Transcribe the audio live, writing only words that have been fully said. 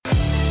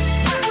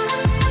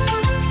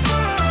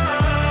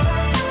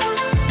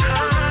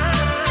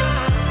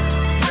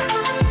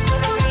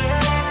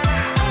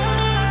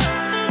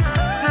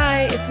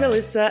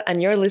Alyssa,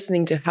 and you're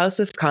listening to House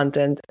of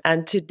Content.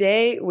 And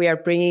today we are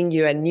bringing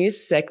you a new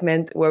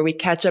segment where we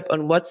catch up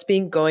on what's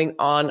been going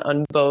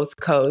on both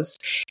coasts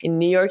in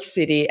New York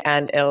City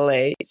and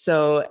LA.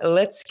 So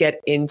let's get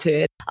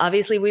into it.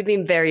 Obviously, we've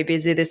been very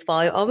busy this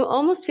fall. It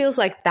almost feels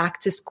like back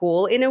to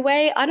school in a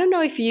way. I don't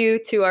know if you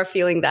two are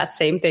feeling that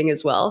same thing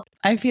as well.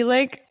 I feel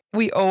like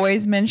we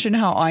always mention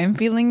how I'm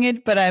feeling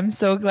it, but I'm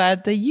so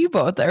glad that you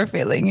both are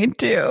feeling it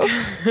too.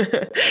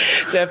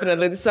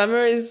 Definitely. The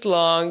summer is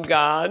long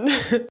gone.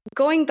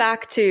 Going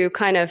back to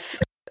kind of,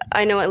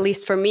 I know at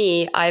least for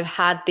me, I've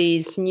had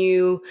these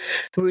new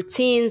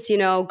routines,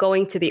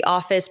 going to the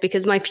office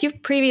because my few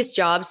previous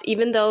jobs,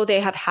 even though they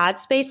have had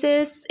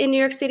spaces in New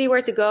York City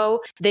where to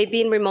go, they've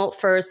been remote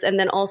first. And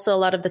then also a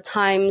lot of the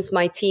times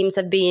my teams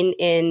have been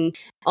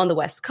on the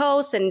West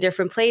Coast and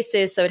different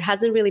places. So it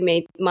hasn't really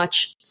made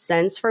much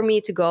sense for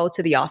me to go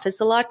to the office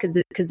a lot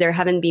because there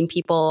haven't been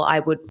people I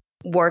would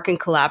work and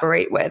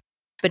collaborate with.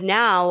 But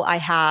now I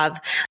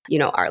have,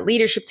 our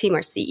leadership team,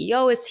 our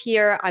CEO is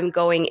here. I'm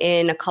going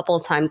in a couple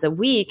times a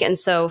week. And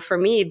so for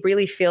me, it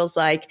really feels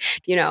like,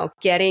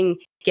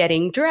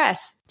 getting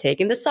dressed,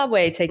 taking the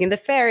subway, taking the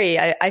ferry.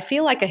 I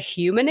feel like a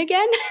human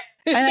again.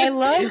 And I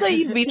love that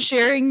you've been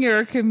sharing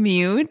your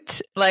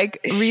commute, like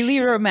really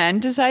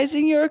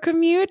romanticizing your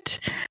commute.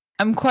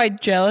 I'm quite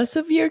jealous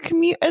of your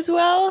commute as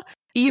well,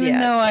 even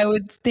though I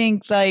would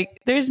think like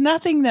there's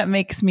nothing that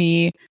makes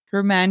me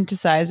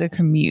romanticize a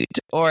commute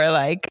or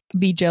like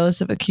be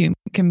jealous of a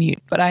commute,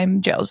 but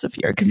I'm jealous of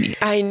your commute.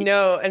 I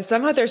know. And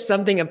somehow there's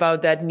something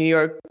about that New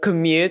York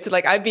commute.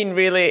 Like I've been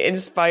really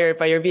inspired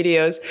by your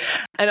videos.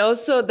 And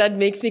also that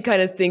makes me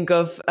kind of think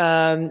of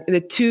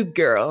the Tube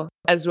Girl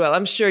as well.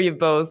 I'm sure you've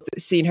both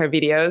seen her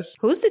videos.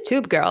 Who's the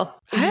Tube Girl?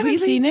 I haven't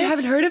seen it. You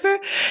haven't heard of her?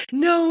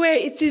 No way.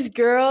 It's this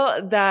girl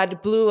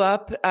that blew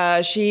up.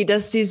 She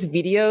does these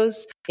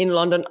videos in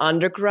London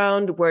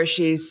Underground where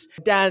she's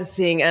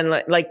dancing and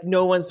like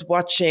no one's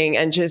watching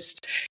and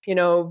just,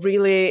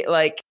 really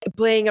like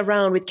playing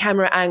around with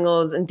camera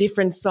angles and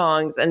different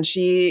songs. And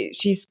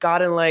she's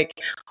gotten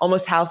like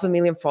almost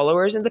 500,000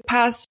 followers in the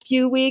past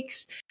few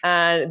weeks.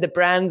 And the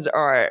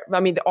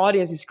the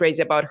audience is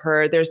crazy about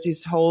her. There's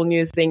this whole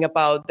new thing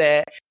about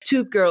the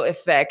Tube Girl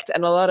effect.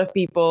 And a lot of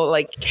people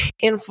like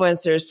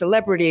influencers,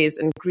 celebrities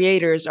and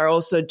creators are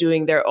also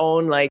doing their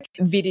own like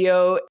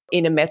video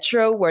in a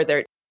metro where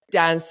they're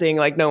dancing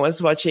like no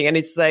one's watching. And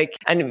it's like,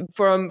 and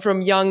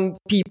from young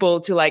people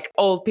to like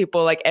old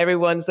people, like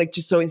everyone's like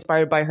just so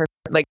inspired by her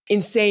like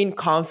insane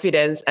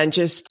confidence and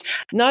just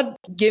not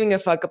giving a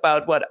fuck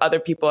about what other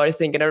people are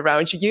thinking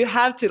around you. You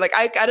have to like,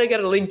 I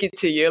gotta link it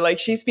to you. Like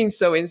she's been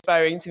so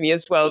inspiring to me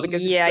as well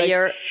because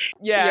you're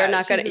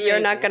not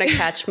gonna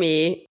catch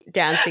me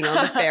dancing on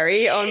the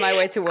ferry on my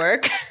way to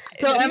work.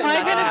 So am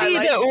I going to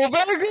be the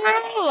Uber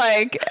girl?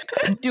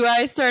 Like, do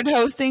I start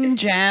hosting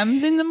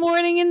jams in the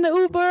morning in the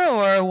Uber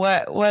or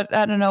what?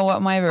 I don't know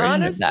what my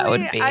version of that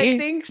would be. I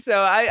think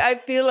so. I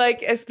feel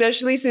like,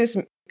 especially since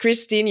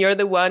Christine, you're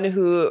the one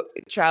who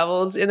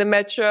travels in the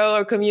metro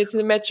or commutes in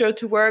the metro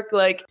to work.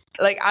 Like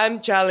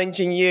I'm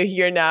challenging you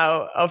here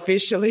now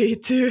officially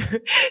to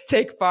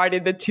take part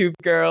in the Tube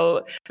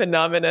Girl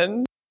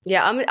phenomenon.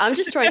 Yeah, I'm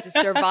just trying to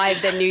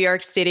survive the New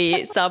York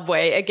City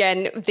subway.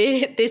 Again,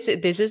 this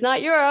is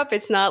not Europe.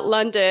 It's not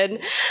London.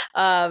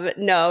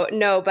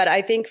 No, but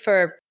I think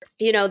for,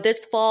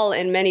 this fall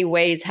in many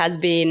ways has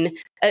been,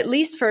 at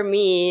least for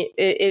me,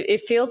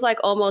 it feels like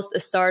almost a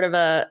start of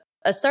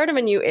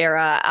a new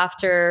era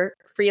after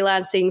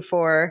freelancing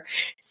for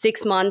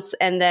 6 months.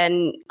 And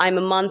then I'm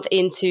a month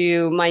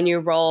into my new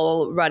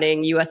role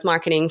running US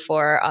marketing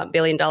for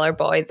Billion Dollar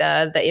Boy,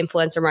 the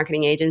influencer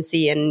marketing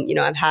agency. And,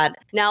 I've had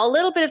now a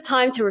little bit of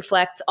time to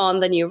reflect on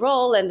the new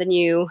role and the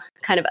new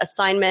kind of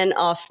assignment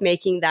of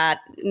making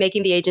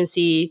the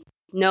agency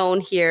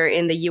known here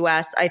in the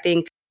US. I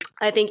think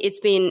it's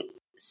been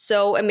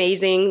so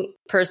amazing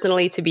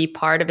personally to be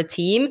part of a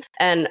team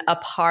and a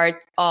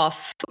part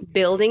of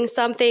building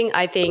something.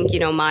 I think,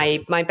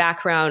 my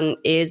background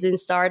is in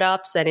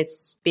startups and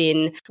it's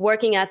been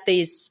working at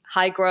these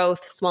high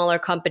growth, smaller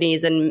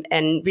companies and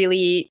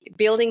really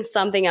building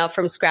something out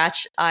from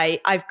scratch.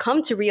 I've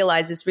come to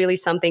realize it's really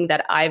something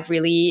that I've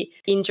really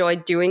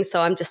enjoyed doing.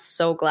 So I'm just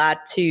so glad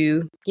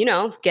to,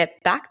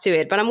 get back to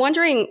it. But I'm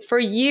wondering for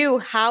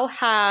you,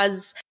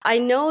 I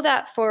know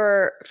that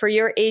for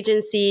your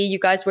agency, you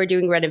guys were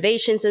doing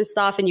renovations and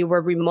stuff and you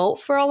were remote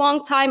for a long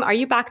time. Are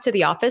you back to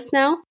the office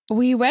now?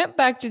 We went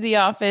back to the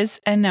office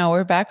and now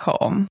we're back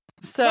home.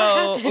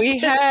 So we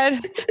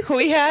had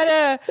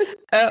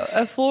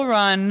a full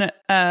run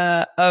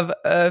of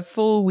a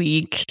full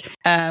week.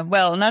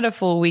 Well, not a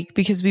full week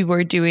because we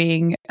were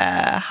doing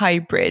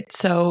hybrid.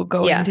 So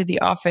going to the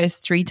office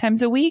 3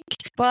 times a week,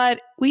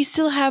 but we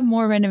still have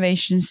more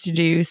renovations to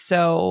do.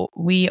 So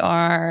we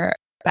are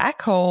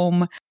back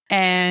home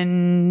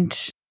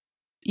and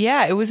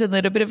it was a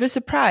little bit of a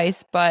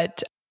surprise,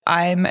 but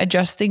I'm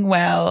adjusting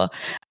well.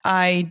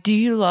 I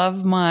do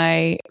love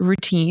my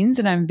routines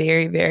and I'm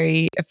very,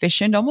 very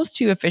efficient, almost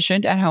too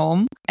efficient at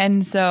home.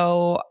 And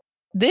so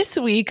this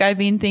week I've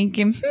been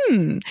thinking,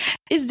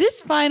 is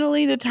this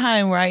finally the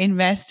time where I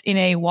invest in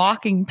a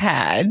walking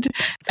pad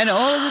and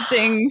all of the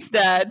things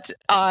that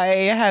I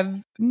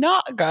have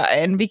not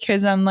gotten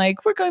because I'm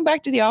like, we're going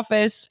back to the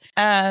office.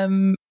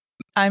 I'm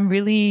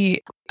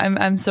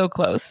so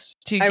close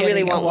to getting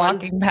really want a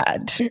walking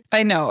pad.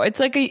 I know it's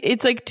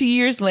like 2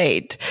 years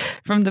late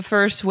from the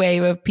first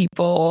wave of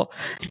people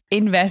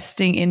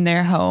investing in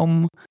their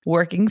home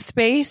working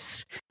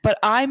space, but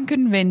I'm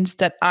convinced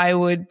that I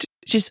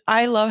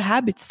love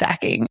habit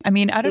stacking. I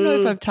mean, I don't know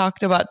if I've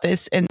talked about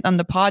this on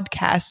the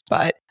podcast,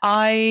 but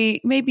I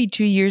maybe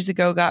 2 years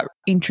ago got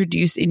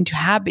introduced into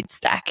habit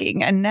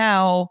stacking. And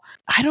now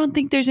I don't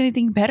think there's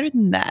anything better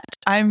than that.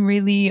 I'm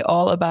really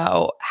all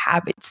about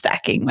habit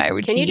stacking my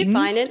routines. Can you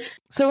define it?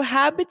 So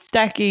habit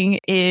stacking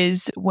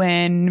is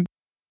when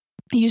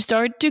you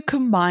start to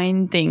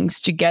combine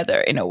things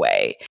together in a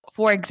way.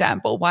 For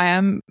example, why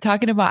I'm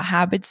talking about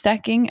habit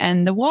stacking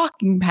and the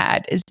walking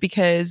pad is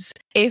because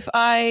if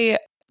I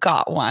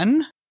got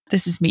one,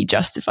 this is me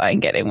justifying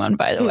getting one,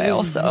 by the way,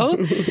 also,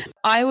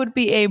 I would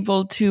be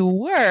able to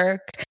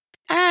work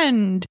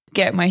and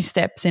get my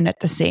steps in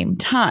at the same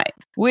time,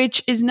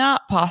 which is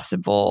not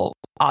possible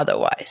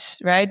otherwise,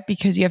 right?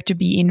 Because you have to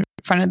be in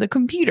front of the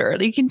computer.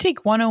 You can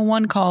take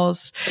one-on-one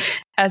calls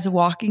as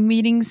walking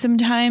meetings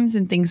sometimes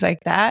and things like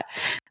that,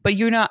 but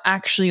you're not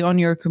actually on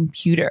your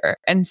computer.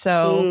 And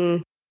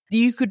so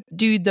you could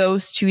do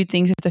those two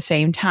things at the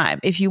same time.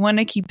 If you want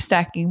to keep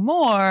stacking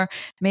more,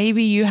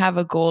 maybe you have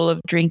a goal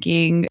of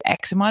drinking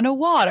X amount of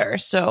water.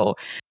 So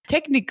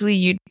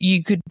technically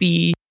you could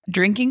be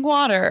drinking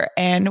water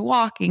and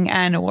walking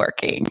and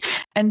working.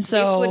 And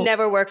so this would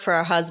never work for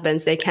our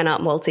husbands. They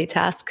cannot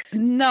multitask.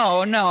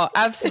 No,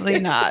 absolutely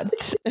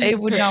not. It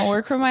would not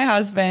work for my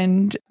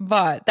husband,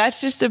 but that's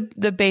just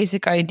the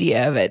basic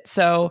idea of it.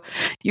 So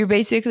you're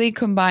basically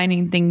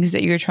combining things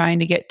that you're trying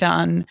to get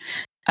done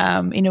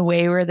in a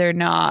way where they're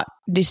not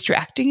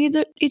distracting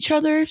each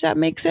other, if that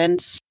makes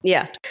sense.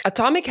 Yeah.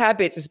 Atomic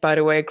Habits is, by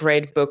the way, a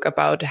great book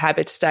about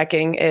habit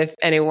stacking. If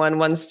anyone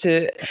wants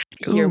to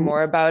hear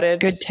more about it.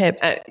 Good tip.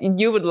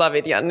 You would love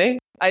it, Janne.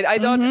 I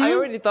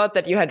already thought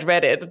that you had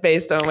read it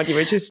based on what you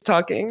were just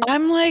talking.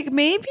 I'm like,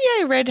 maybe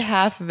I read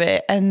half of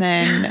it and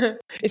then...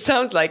 It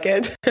sounds like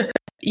it.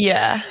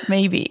 Yeah,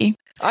 maybe.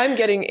 I'm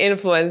getting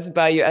influenced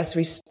by you as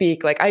we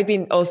speak. Like I've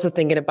been also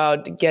thinking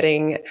about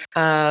getting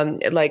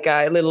like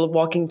a little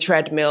walking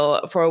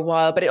treadmill for a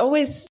while, but it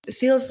always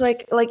feels like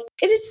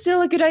is it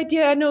still a good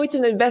idea? I know it's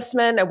an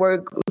investment and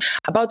we're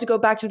about to go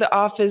back to the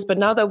office, but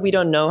now that we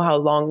don't know how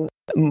long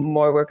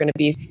more we're going to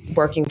be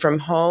working from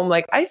home,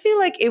 like I feel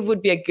like it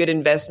would be a good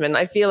investment.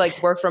 I feel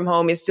like work from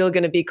home is still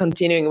going to be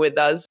continuing with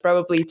us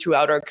probably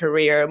throughout our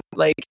career,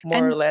 like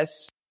more or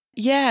less.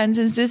 Yeah, and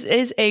since this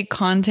is a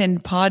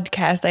content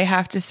podcast, I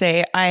have to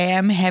say I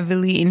am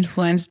heavily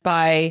influenced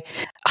by,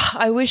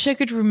 I wish I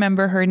could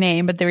remember her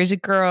name, but there is a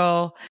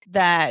girl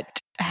that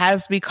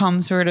has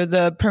become sort of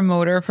the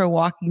promoter for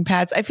walking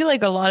pads. I feel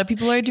like a lot of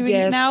people are doing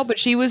it now, but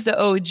she was the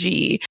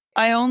OG.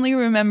 I only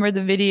remember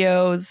the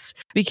videos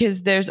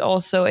because there's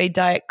also a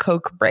Diet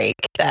Coke break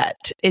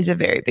that is a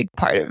very big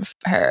part of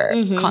her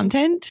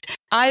content.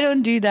 I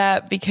don't do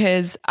that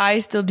because I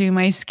still do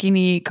my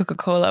skinny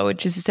Coca-Cola,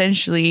 which is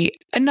essentially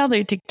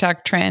another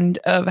TikTok trend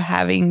of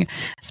having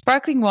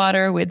sparkling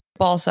water with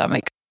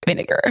balsamic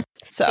vinegar.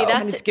 So see,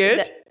 that's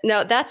good.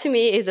 No, that to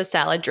me is a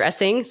salad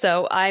dressing.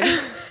 So I'm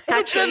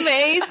It's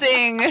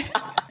amazing.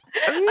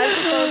 I'm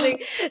proposing.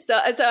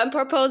 So I'm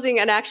proposing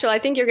an actual. I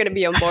think you're going to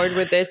be on board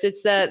with this.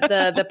 It's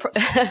the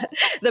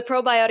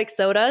probiotic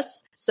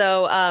sodas.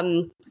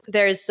 So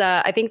there's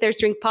I think there's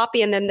Drink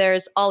Poppy and then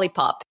there's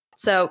Olipop.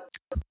 So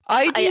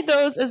I do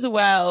those as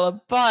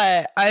well,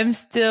 but I'm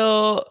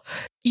still.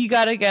 You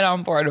got to get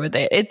on board with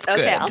it. It's good.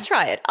 Okay, I'll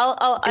try it.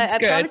 I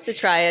promise to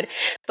try it.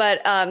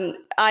 But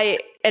I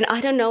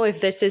don't know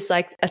if this is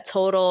like a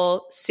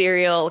total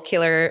serial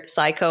killer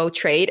psycho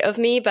trait of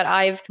me, but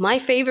my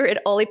favorite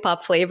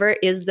Olipop flavor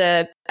is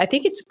I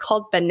think it's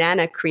called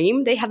banana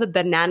cream. They have a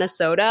banana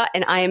soda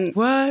and I'm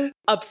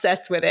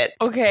obsessed with it.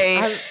 Okay.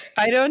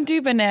 I don't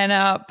do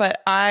banana, but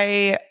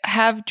I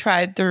have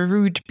tried the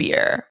root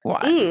beer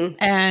one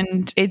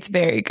and it's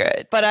very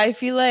good. But I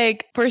feel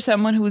like for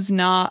someone who's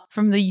not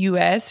from the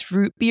US,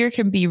 root beer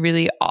can be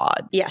really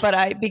odd. Yes.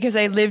 But because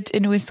I lived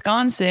in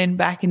Wisconsin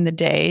back in the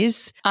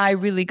days, I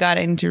really got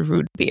into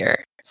root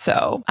beer.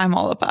 So I'm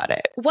all about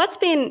it. What's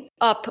been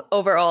up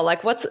overall?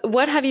 Like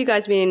what have you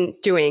guys been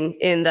doing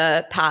in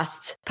the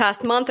past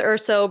month or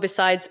so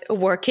besides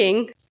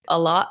working a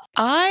lot?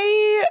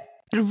 I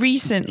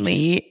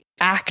recently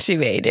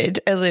activated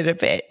a little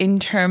bit in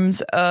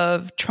terms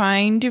of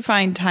trying to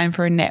find time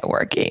for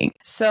networking.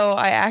 So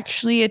I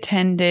actually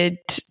attended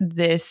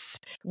this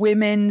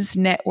women's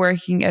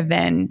networking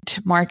event,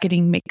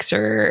 Marketing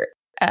Mixer,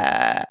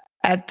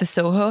 at the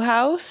Soho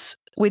House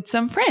with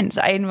some friends.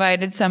 I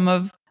invited some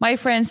of my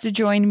friends to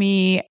join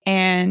me,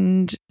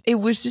 and it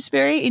was just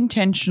very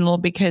intentional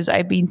because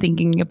I've been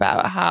thinking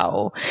about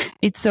how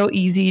it's so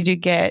easy to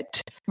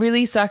get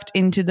really sucked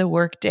into the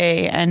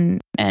workday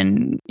and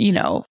and, you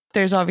know,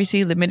 there's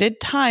obviously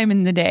limited time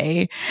in the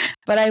day,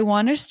 but I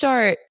want to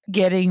start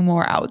getting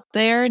more out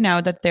there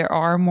now that there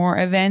are more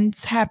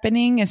events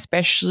happening,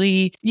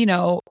 especially, you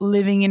know,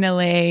 living in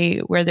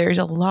LA where there's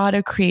a lot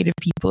of creative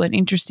people and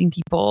interesting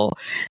people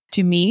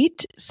to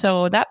meet.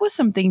 So that was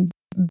something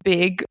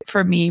big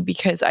for me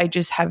because I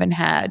just haven't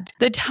had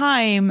the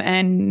time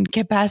and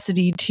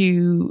capacity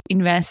to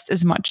invest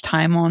as much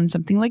time on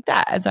something like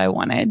that as I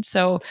wanted.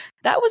 So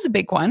that was a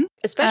big one.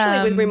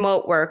 Especially with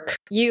remote work.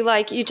 You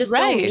just right.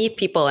 don't meet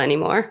people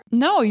anymore.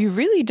 No, you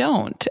really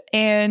don't.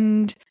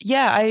 And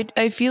yeah,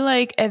 I feel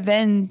like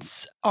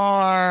events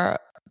are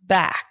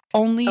back.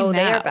 Only now.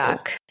 They are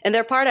back. And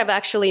they're part of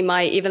actually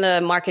even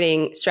the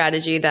marketing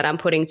strategy that I'm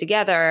putting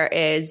together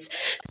is,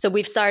 so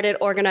we've started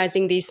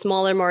organizing these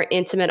smaller, more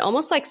intimate,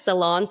 almost like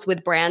salons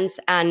with brands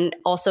and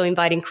also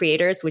inviting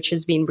creators, which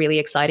has been really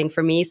exciting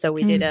for me. So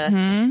we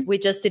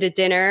just did a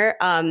dinner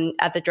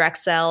at the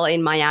Drexel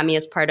in Miami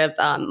as part of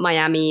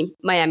Miami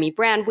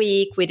Brand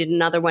Week. We did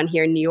another one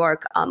here in New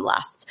York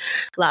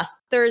last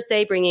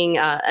Thursday, bringing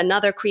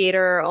another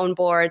creator on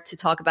board to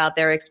talk about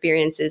their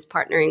experiences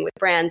partnering with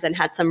brands, and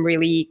had some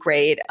really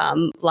great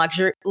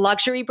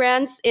luxury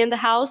brands in the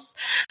house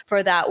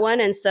for that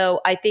one. And so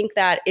I think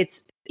that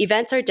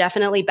events are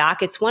definitely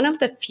back. It's one of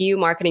the few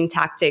marketing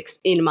tactics,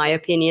 in my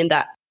opinion,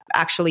 that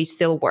actually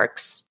still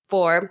works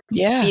for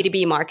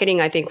B2B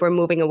marketing. I think we're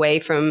moving away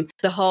from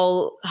the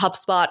whole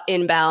HubSpot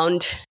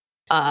inbound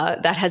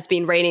that has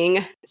been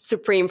reigning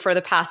supreme for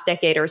the past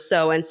decade or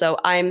so. And so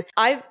I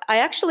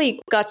actually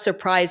got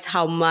surprised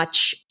how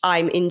much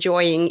I'm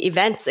enjoying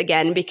events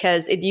again,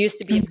 because it used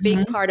to be a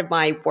big part of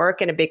my work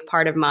and a big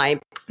part of my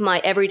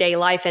everyday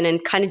life, and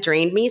it kind of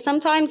drained me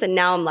sometimes. And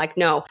now I'm like,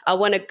 no, I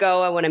want to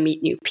go. I want to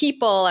meet new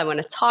people. I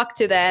want to talk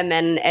to them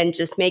and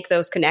just make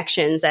those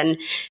connections. And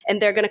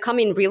they're going to come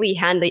in really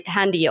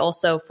handy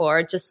also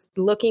for just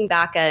looking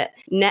back at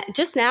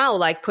just now,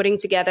 like putting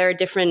together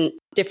different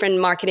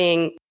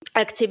marketing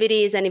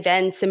activities and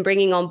events and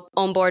bringing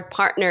on board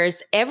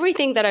partners.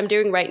 Everything that I'm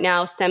doing right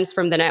now stems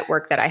from the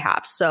network that I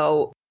have.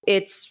 So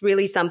it's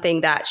really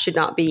something that should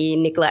not be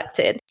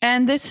neglected.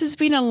 And this has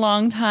been a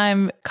long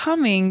time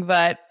coming,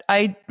 but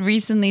I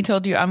recently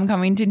told you I'm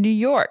coming to New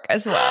York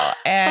as well.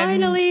 And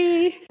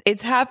finally,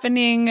 it's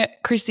happening.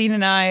 Christine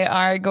and I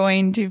are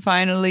going to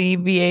finally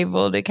be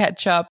able to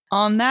catch up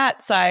on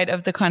that side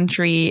of the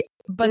country.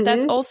 But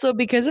that's also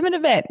because of an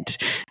event.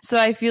 So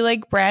I feel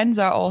like brands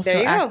are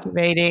also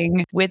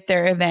activating with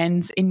their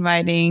events,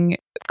 inviting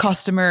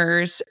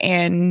customers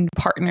and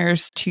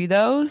partners to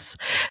those.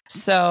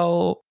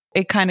 So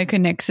it kind of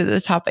connects to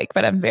the topic,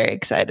 but I'm very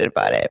excited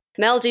about it.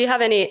 Mel, do you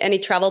have any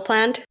travel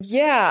planned?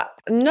 Yeah,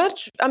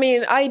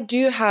 I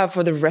do have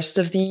for the rest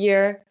of the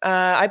year.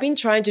 I've been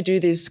trying to do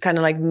these kind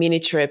of like mini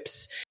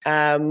trips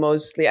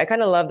mostly. I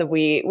kind of love that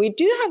we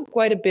do have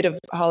quite a bit of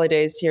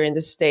holidays here in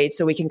the States,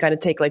 so we can kind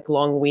of take like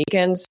long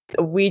weekends.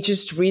 We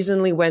just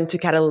recently went to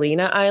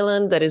Catalina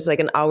Island, that is like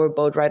an hour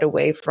boat ride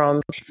away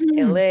from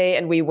LA,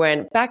 and we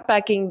went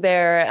backpacking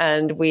there,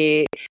 and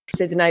we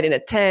stayed the night in a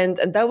tent,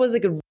 and that was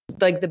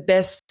like the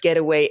best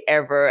getaway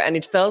ever. And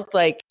it felt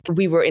like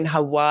we were in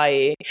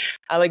Hawaii.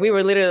 Like we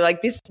were literally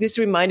like this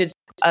reminded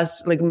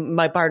us, like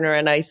my partner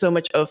and I, so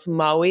much of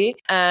Maui.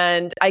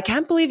 And I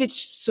can't believe it's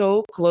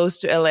so close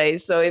to LA.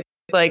 So if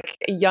like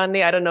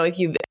Yanni, I don't know if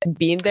you've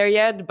been there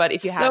yet, but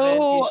if you haven't,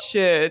 you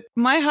should.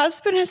 My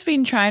husband has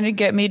been trying to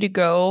get me to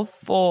go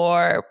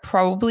for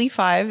probably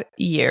 5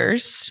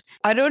 years.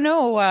 I don't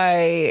know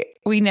why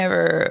we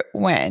never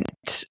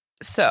went.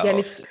 So yeah, and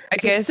I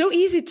guess it's so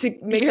easy to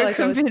make it like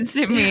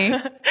convincing me.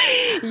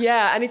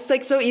 Yeah, and it's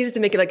like so easy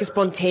to make it like a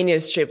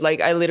spontaneous trip.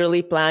 Like I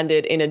literally planned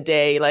it in a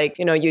day. Like,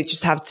 you know, you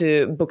just have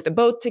to book the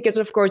boat tickets.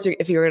 Of course,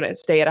 if you're going to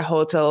stay at a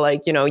hotel,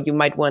 like, you know, you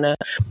might want to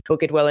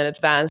book it well in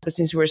advance. But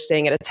since we were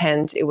staying at a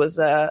tent, it was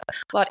a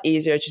lot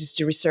easier just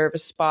to reserve a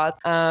spot.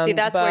 See,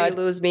 that's where you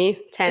lose me.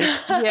 Tent.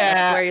 Yeah,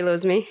 that's where you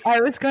lose me.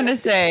 I was going to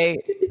say,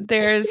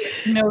 there's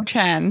no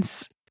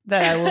chance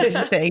that I will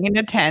be staying in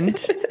a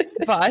tent,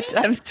 but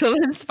I'm still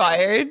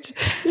inspired,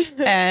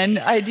 and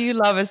I do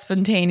love a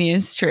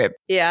spontaneous trip.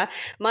 Yeah,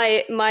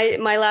 my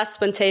last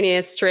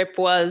spontaneous trip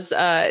was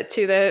to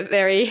the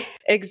very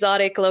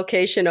exotic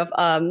location of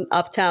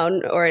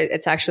Uptown, or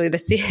it's actually the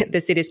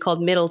city is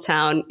called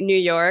Middletown, New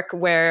York,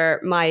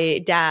 where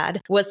my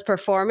dad was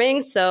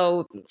performing.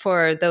 So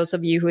for those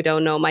of you who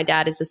don't know, my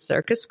dad is a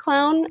circus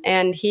clown,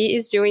 and he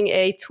is doing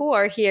a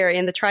tour here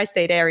in the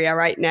tri-state area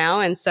right now.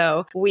 And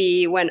so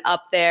we went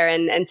up there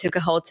and took a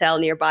hotel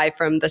nearby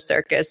from the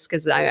circus,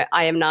 because I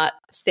am not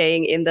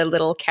staying in the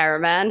little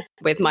caravan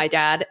with my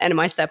dad and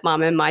my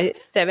stepmom and my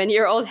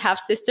 7-year-old half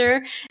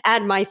sister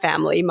and my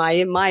family,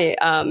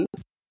 my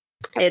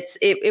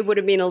it would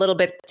have been a little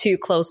bit too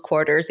close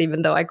quarters,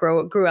 even though I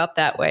grew up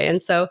that way.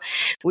 And so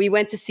we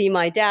went to see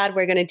my dad.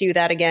 We're going to do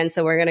that again.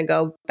 So we're going to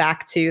go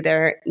back to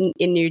there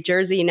in New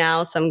Jersey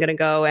now. So I'm going to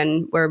go,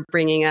 and we're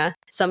bringing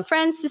some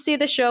friends to see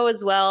the show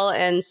as well.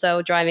 And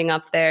so driving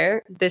up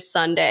there this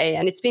Sunday.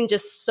 And it's been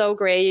just so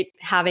great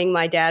having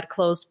my dad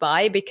close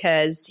by,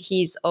 because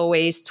he's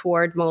always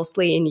toured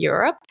mostly in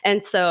Europe.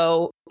 And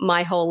so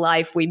my whole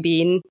life we've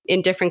been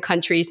in different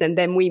countries, and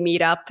then we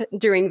meet up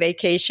during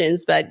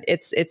vacations, but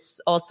it's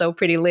also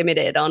pretty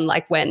limited on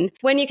like when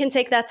you can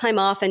take that time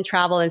off and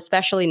travel. And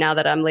especially now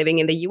that I'm living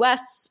in the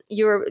US,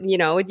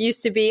 it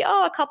used to be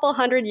a couple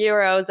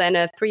 €100 and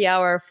a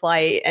 3-hour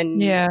flight,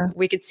 and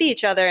we could see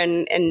each other.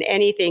 And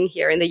anything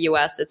here in the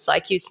US, it's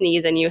like you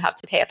sneeze and you have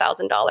to pay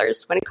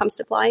 $1,000 when it comes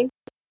to flying.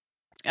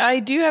 I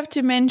do have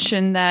to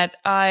mention that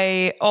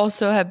I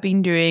also have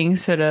been doing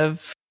sort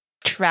of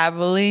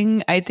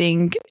traveling, I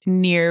think,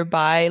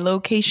 nearby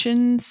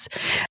locations.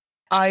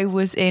 I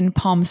was in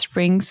Palm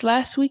Springs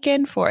last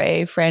weekend for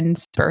a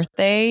friend's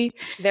birthday.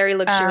 Very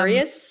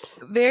luxurious.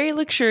 Very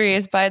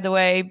luxurious, by the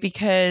way,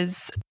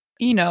 because,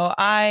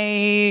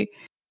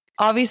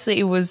 obviously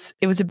it was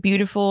a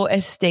beautiful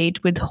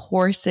estate with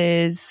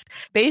horses.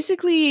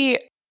 Basically,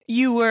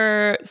 you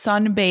were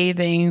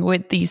sunbathing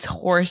with these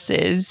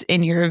horses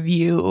in your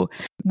view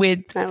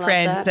with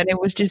friends, and it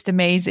was just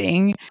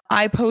amazing.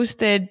 I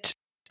posted,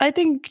 I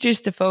think,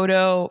 just a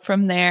photo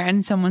from there,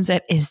 and someone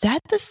said, "Is that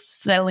the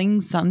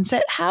Selling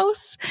Sunset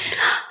house?"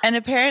 And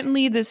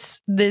apparently this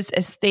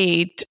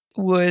estate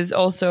was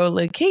also a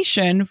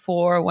location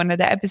for one of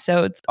the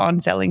episodes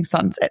on Selling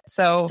Sunset.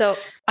 So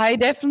I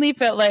definitely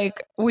felt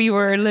like we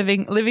were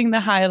living the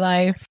high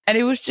life, and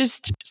it was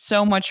just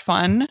so much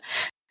fun.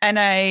 And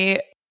I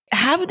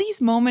have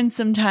these moments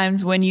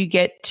sometimes when you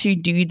get to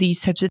do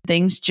these types of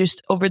things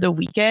just over the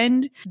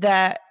weekend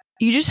that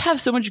you just have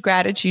so much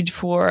gratitude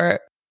for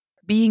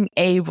being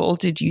able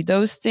to do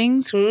those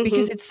things,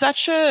 because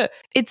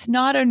it's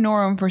not a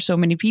norm for so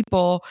many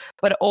people,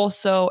 but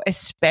also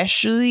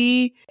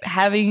especially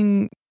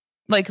having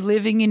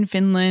living in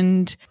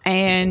Finland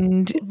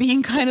and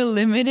being kind of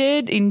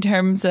limited in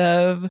terms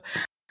of,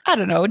 I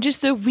don't know,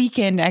 just the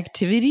weekend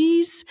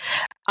activities.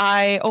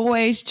 I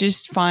always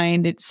just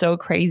find it so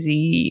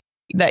crazy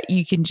that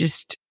you can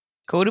just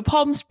go to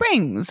Palm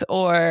Springs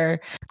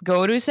or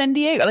go to San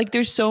Diego.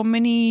 There's so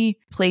many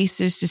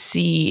places to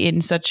see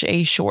in such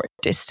a short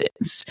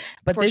distance.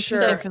 But this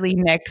is definitely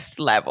next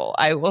level,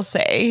 I will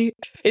say.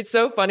 It's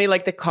so funny,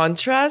 the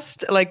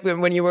contrast,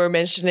 when you were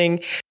mentioning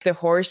the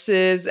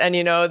horses and,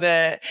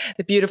 the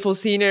beautiful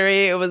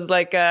scenery. It was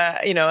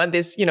and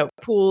this,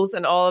 pools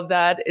and all of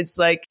that. It's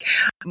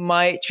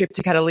my trip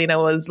to Catalina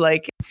was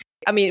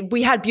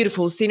we had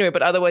beautiful scenery,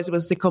 but otherwise it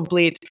was the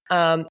complete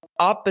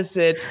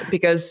opposite,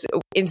 because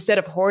instead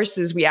of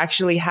horses, we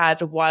actually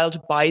had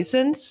wild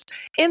bisons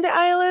in the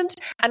island.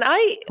 And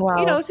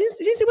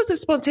since it was a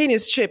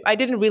spontaneous trip, I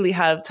didn't really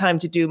have time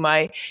to do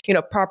my,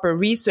 proper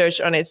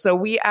research on it. So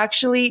we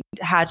actually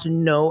had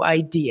no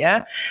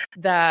idea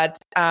that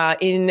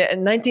in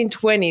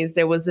 1920s,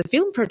 there was a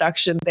film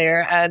production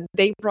there, and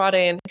they brought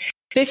in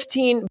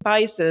 15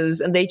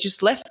 bisons, and they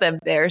just left them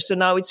there. So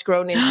now it's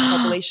grown into a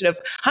population of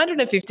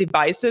 150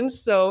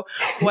 bisons. So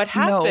what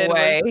happened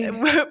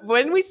was,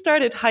 when we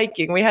started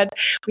hiking, we had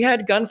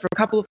gone for a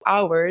couple of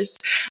hours,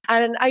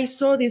 and I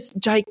saw this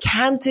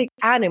gigantic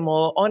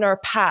animal on our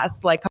path,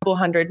 a couple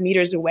hundred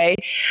meters away.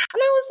 And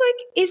I was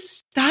like,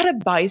 is that a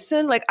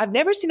bison? I've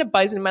never seen a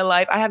bison in my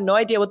life. I have no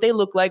idea what they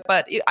look like,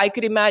 but I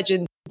could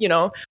imagine,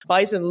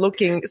 bison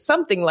looking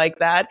something like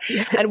that.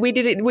 And we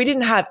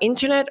didn't have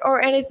internet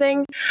or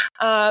anything,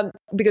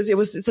 because it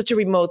was such a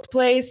remote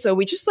place. So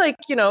we just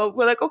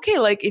we're like, okay,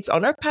 it's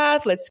on our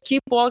path. Let's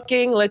keep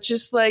walking. Let's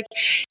just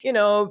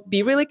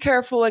be really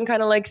careful and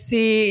kind of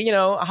see,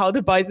 how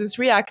the bison's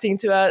reacting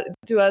to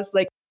us.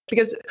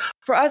 Because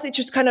for us, it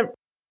just kind of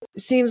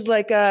seems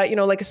like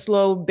a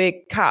slow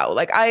big cow.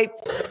 I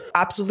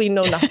absolutely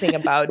know nothing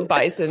about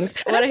bisons.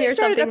 I want to hear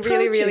something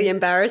really, really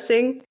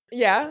embarrassing.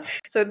 Yeah.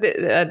 So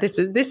this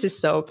is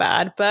so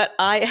bad, but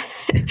I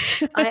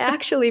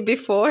actually,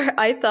 before,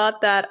 I thought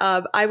that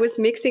I was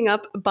mixing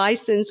up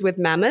bisons with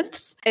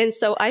mammoths, and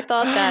so I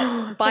thought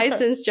that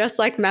bisons, just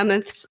like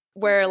mammoths,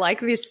 were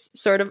this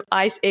sort of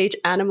ice age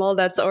animal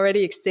that's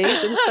already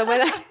extinct. And so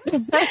when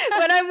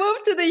I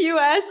moved to the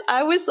US,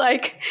 I was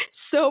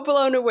so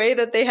blown away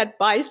that they had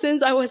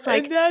bisons. I was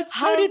like,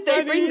 how did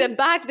they bring them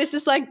back? This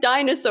is like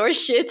dinosaur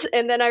shit.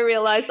 And then I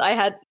realized I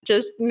had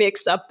just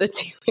mixed up the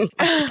two in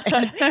my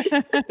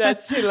head.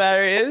 That's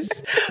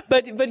hilarious.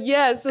 But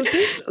yeah, so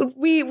since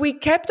we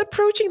kept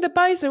approaching the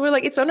bison, we're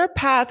it's on our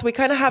path. We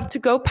kind of have to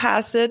go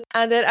past it.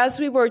 And then as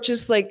we were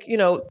just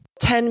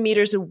 10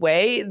 meters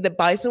away, the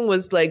bison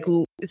was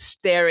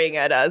staring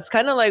at us,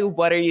 kind of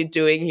what are you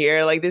doing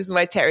here? This is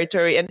my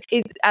territory. And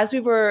as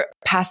we were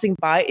passing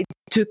by, it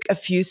took a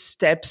few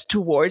steps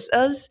towards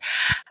us.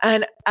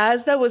 And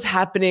as that was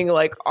happening,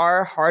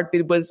 our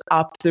heartbeat was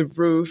up the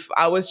roof.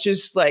 I was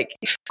just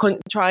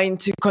trying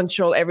to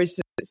control every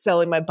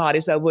selling my body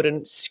so I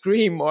wouldn't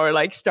scream or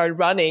like start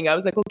running. I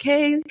was like,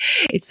 okay,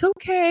 it's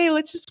okay.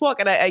 Let's just walk.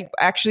 And I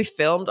actually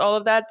filmed all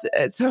of that.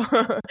 So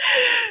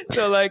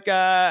like,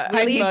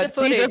 release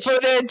the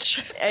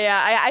footage.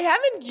 Yeah, I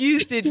haven't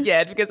used it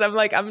yet because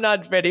I'm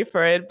not ready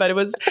for it. But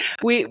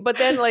but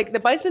then like the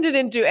bison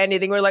didn't do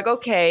anything. We're like,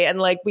 okay. And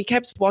like we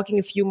kept walking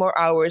a few more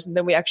hours and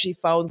then we actually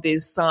found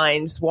these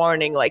signs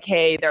warning like,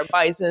 hey, there are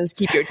bisons,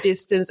 keep your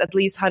distance at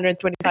least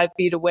 125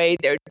 feet away.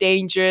 They're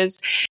dangerous.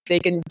 They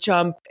can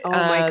jump. Oh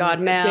my God,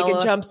 Mel. They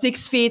can jump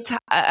 6 feet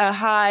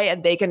high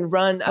and they can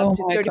run up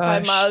to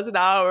 35 miles an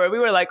hour. We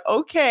were like,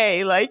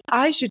 okay, like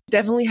I should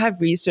definitely have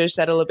researched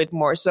that a little bit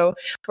more. So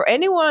for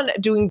anyone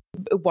doing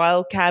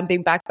wild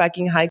camping,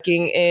 backpacking,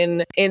 hiking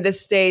in the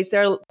States,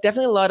 there are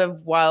definitely a lot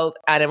of wild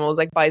animals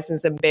like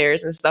bisons and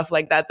bears and stuff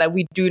like that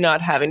we do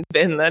not have in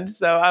Finland.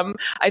 So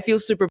I feel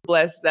super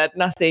blessed that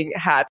nothing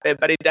happened,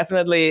 but it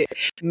definitely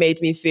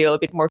made me feel a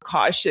bit more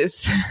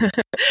cautious.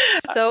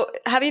 So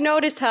have you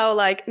noticed how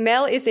like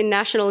Mel is in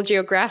National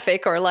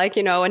Geographic or like,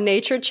 you know, a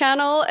nature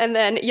channel, and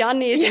then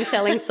Janni is in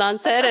Selling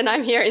Sunset and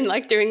I'm here in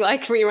like doing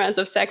like reruns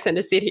of Sex and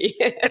the City.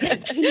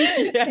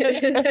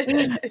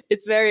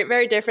 It's very,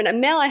 very different.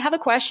 And Mel, I have a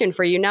question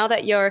for you now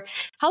that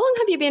how long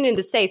have you been in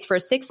the States? For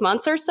 6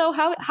 months or so?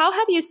 How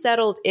have you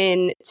settled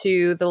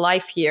into the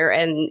life here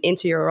and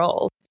into your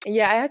role?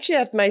 Yeah, I actually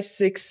had my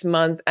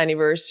 6-month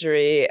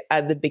anniversary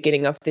at the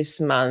beginning of this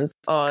month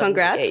on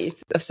Congrats. the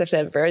 8th of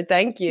September.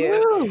 Thank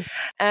you. Woo.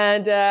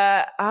 And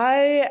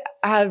I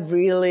have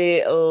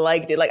really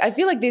liked it. Like, I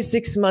feel like these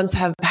 6 months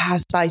have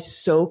passed by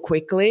so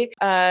quickly.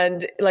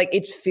 And like,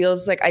 it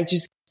feels like I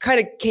just kind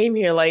of came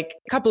here like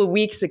a couple of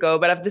weeks ago,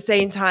 but at the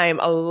same time,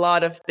 a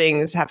lot of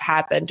things have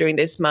happened during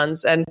these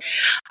months. And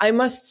I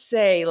must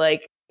say,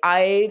 like,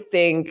 I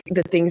think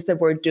the things that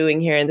we're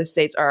doing here in the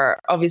States are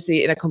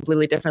obviously in a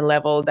completely different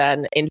level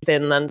than in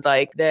Finland.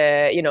 Like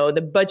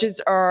the budgets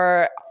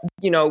are,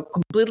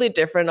 completely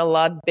different, a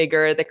lot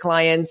bigger. The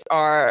clients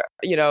are,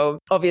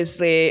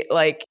 obviously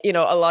like,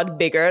 a lot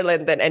bigger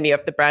than any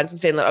of the brands in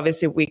Finland.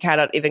 Obviously, we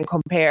cannot even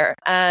compare.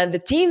 And the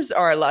teams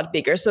are a lot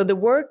bigger. So the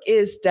work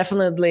is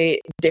definitely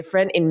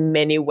different in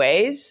many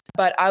ways.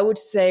 But I would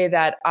say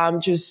that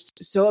I'm just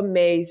so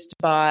amazed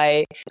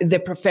by the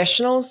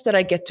professionals that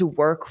I get to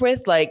work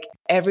with. Like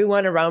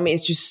everyone around me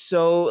is just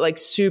so like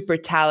super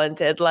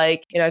talented.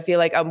 Like, I feel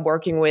like I'm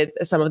working with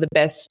some of the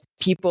best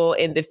people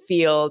in the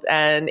field,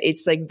 and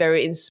it's like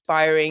very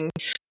inspiring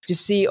to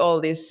see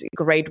all this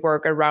great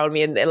work around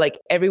me. And like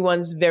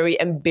everyone's very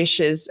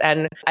ambitious,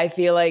 and I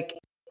feel like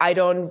I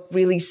don't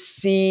really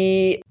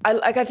see,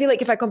 I feel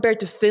like if I compare it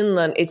to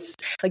Finland, it's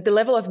like the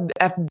level of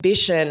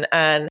ambition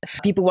and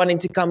people wanting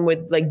to come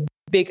with like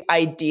big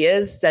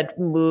ideas that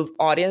move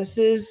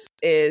audiences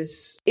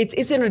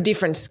it's in a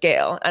different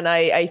scale. And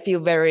I feel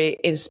very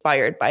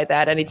inspired by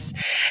that. And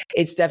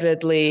it's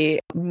definitely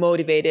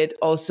motivated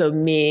also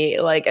me,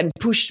 like, and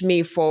pushed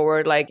me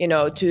forward, like,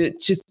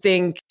 to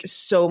think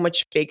so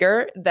much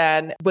bigger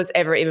than was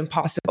ever even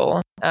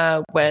possible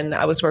when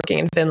I was working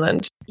in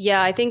Finland.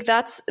 Yeah, I think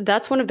that's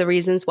one of the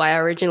reasons why I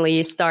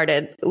originally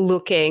started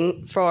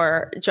looking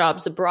for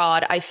jobs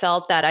abroad. I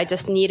felt that I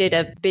just needed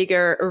a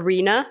bigger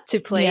arena to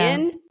play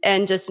in,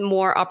 and just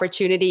more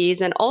opportunities,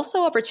 and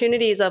also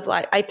opportunities of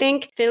like, I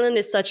think Finland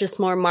is such a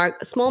small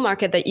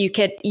market that you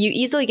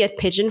easily get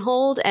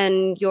pigeonholed,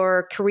 and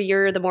your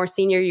career, the more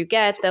senior you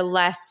get, the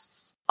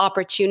less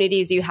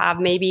opportunities you have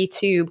maybe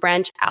to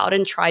branch out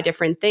and try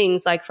different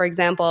things. Like, for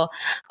example,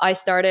 I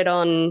started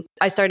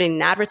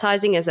in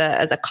advertising as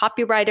a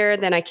copywriter.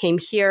 Then I came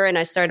here and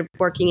I started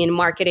working in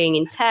marketing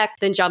in tech,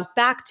 then jumped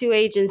back to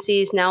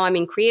agencies. Now I'm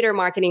in creator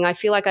marketing. I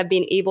feel like I've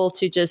been able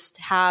to just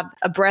have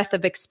a breadth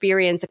of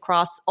experience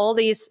across all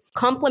these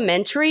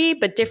complementary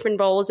but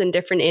different roles in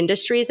different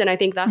industries. And I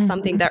think that's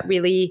something that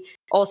really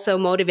also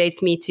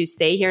motivates me to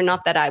stay here.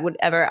 Not that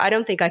I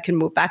don't think I can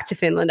move back to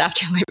Finland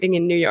after living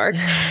in New York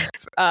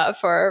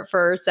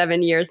for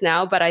 7 years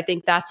now. But I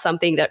think that's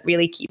something that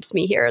really keeps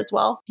me here as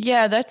well.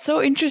 Yeah, that's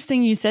so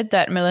interesting you said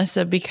that,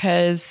 Melissa,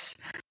 because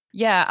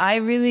I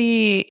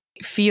really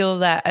feel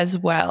that as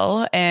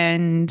well.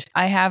 And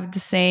I have the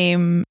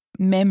same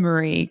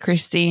memory,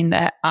 Christine,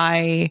 that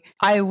I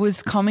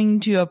was coming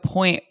to a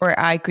point where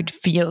I could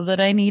feel that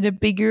I need a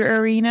bigger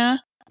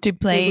arena to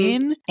play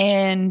in.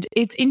 And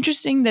it's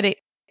interesting that it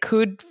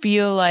could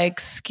feel like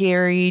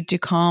scary to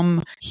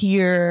come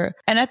here.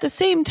 And at the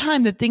same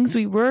time, the things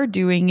we were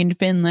doing in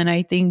Finland,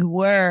 I think,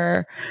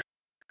 were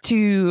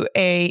to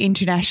a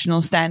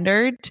international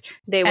standard.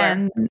 They were.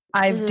 And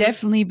I've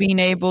definitely been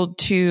able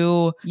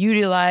to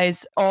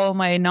utilize all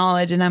my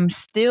knowledge, and I'm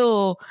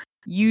still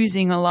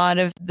using a lot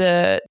of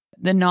the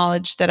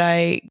knowledge that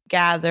I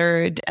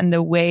gathered and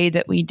the way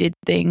that we did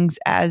things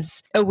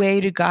as a way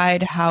to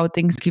guide how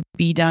things could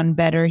be done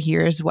better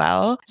here as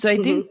well. So I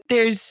think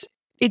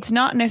it's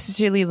not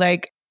necessarily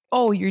like,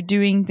 oh, you're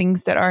doing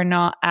things that are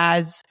not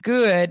as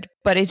good,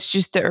 but it's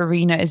just the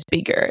arena is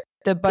bigger.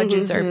 the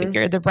budgets are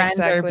bigger, the brands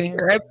are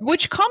bigger,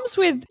 which comes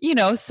with, you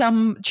know,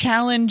 some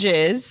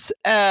challenges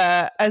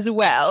as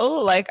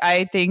well. Like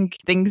I think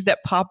things that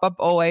pop up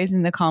always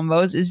in the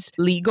combos is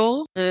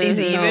legal is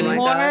even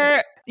more,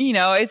 God. You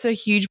know, it's a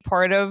huge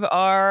part of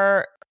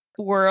our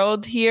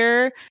world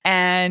here,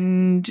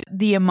 and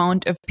the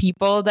amount of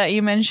people that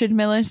you mentioned,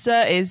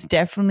 Melissa, is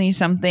definitely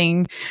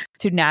something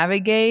to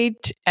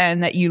navigate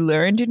and that you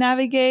learn to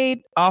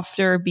navigate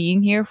after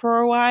being here for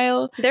a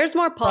while. There's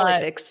more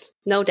politics,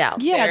 no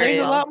doubt. Yeah, there's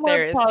a lot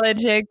more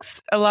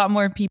politics, a lot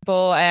more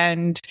people,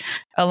 and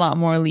a lot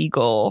more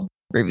legal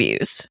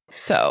reviews.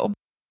 So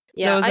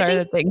yeah, those are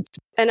the things.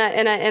 And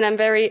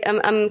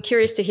I'm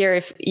curious to hear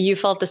if you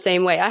felt the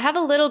same way. I have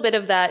a little bit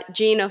of that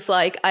gene of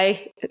like,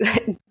 I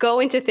go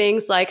into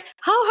things like,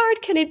 how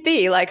hard can it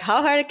be? Like,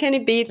 how hard can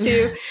it be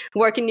to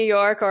work in New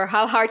York, or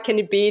how hard can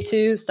it be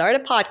to start a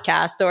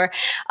podcast? Or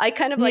I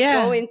kind of like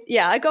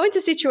I go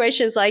into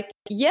situations like,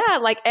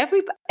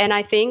 and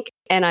I think,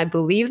 and I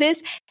believe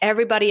this,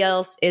 everybody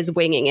else is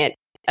winging it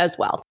as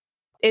well.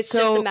 It's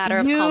just a matter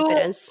of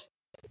confidence.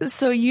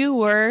 So you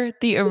were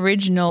the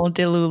original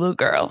Delulu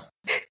girl.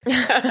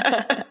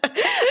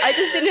 I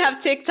just didn't have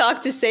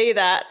TikTok to say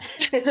that.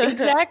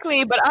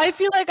 Exactly, but I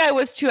feel like I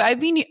was too.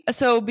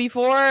 So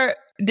before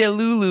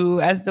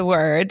Delulu as the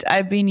word,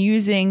 I've been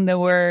using the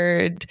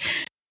word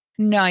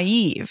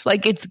naive.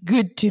 Like it's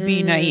good to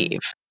be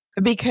naive,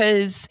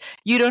 because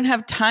you don't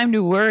have time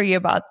to worry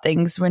about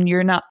things when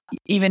you're not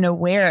even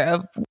aware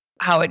of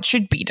how it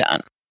should be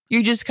done.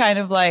 You're just kind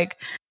of like,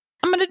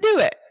 I'm going to do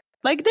it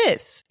like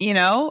this, you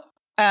know?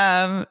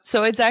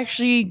 So it's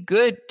actually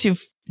good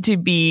to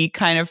be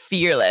kind of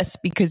fearless,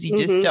 because you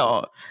just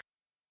don't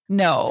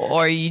know,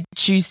 or you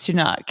choose to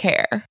not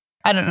care.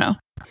 I don't know.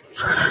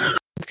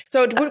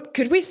 So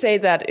could we say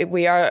that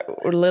we are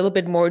a little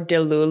bit more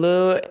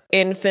delulu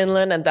in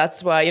Finland, and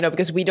that's why, you know,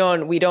 because we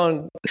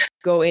don't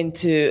go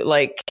into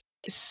like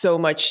so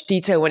much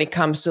detail when it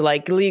comes to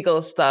like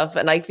legal stuff,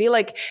 and I feel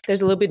like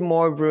there's a little bit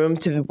more room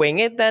to wing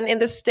it than in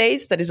the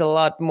States. That is a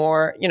lot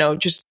more, you know,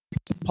 just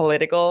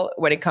political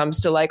when it comes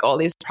to like all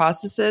these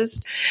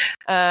processes.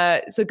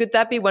 So could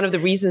that be one of the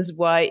reasons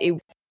why it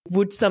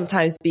would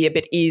sometimes be a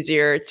bit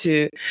easier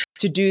to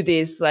do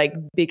these like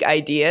big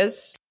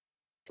ideas?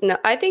 No,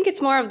 I think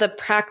it's more of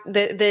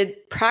the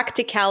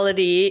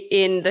practicality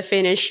in the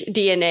Finnish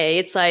DNA.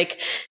 It's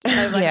like, kind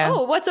of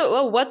like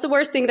what's the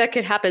worst thing that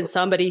could happen?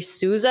 Somebody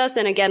sues us,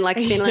 and again, like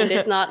Finland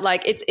is not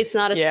like it's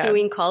not a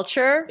suing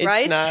culture,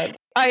 right? It's not.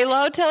 I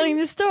love telling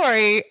the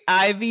story.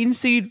 I've been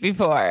sued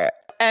before,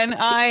 and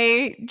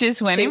I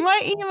just went in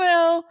my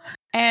email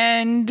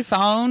and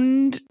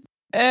found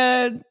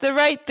the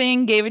right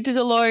thing, gave it to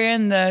the lawyer,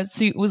 and the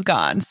suit was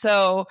gone.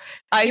 So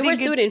you were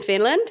sued in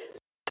Finland.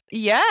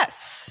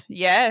 Yes.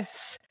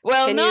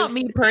 Well, not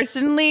me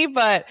personally,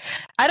 but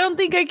I don't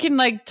think I can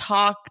like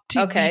talk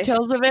to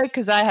details of it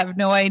because I have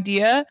no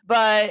idea.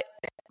 But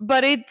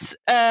it's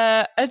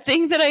a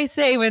thing that I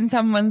say when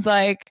someone's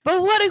like,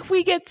 "But what if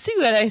we get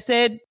sued?" And I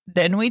said,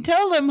 "Then we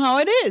tell them how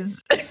it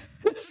is."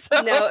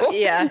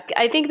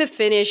 I think the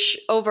Finnish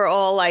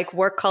overall like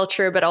work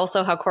culture, but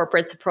also how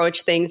corporates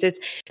approach things, is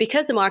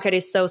because the market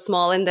is so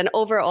small, and then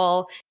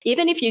overall,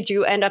 even if you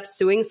do end up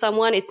suing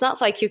someone, it's not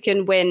like you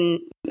can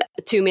win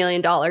 $2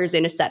 million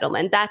in a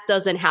settlement. That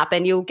doesn't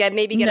happen. You'll get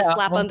a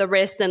slap on the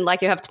wrist, and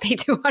like you have to pay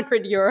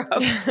 200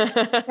 euros.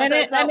 And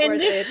it's not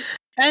worth it.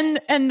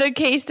 And the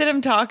case that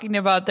I'm talking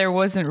about, there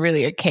wasn't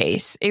really a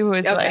case. It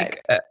was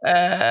like,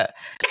 it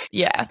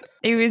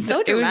was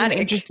so dramatic. It was an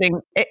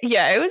interesting,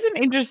 it was an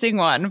interesting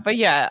one. But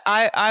yeah,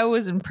 I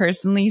wasn't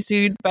personally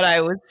sued, but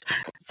I was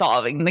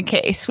solving the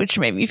case, which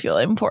made me feel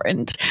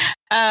important.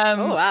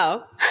 Oh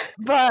wow!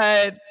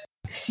 But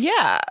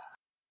yeah,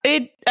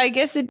 I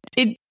guess it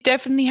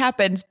definitely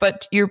happens.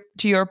 But to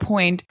your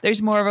point,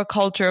 there's more of a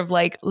culture of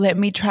like, let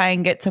me try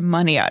and get some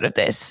money out of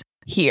this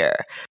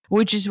here,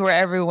 which is where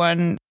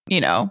everyone, you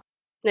know,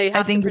 no, you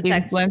have to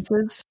protect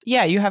influences.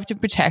 Yeah, you have to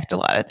protect a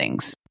lot of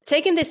things.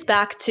 Taking this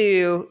back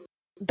to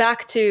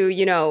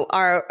you know,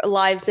 our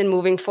lives and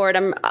moving forward,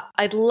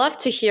 I'd love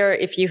to hear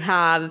if you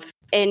have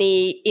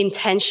any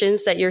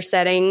intentions that you're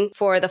setting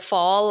for the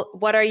fall.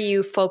 What are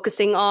you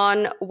focusing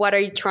on? What are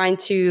you trying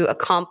to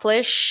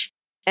accomplish?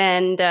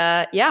 And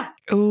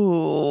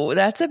Ooh,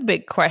 that's a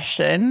big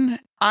question.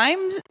 I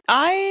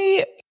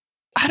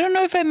don't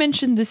know if I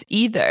mentioned this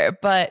either,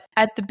 but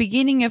at the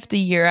beginning of the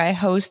year, I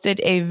hosted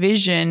a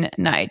vision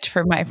night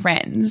for my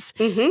friends.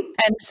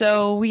 And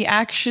so we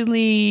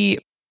actually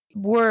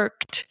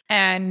worked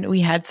and we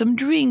had some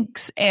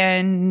drinks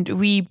and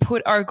we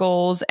put our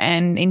goals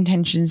and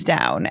intentions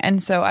down.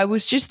 And so I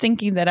was just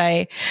thinking that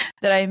I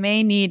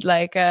may need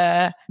like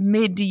a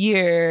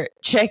mid-year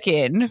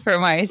check-in for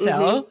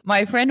myself.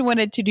 My friend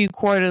wanted to do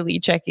quarterly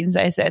check-ins.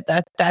 I said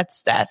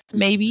that's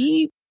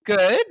maybe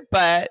good,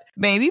 but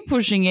maybe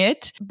pushing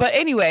it. But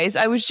anyways,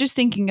 I was just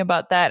thinking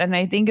about that. And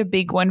I think a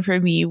big one for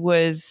me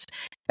was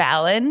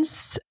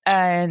balance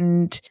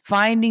and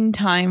finding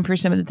time for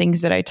some of the things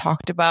that I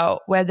talked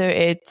about, whether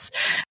it's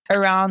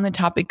around the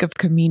topic of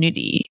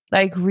community,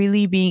 like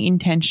really being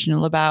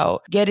intentional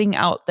about getting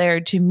out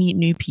there to meet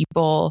new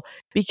people.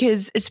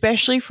 Because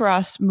especially for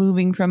us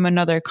moving from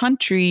another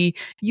country,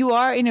 you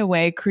are in a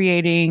way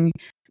creating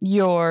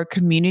your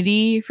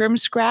community from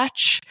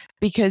scratch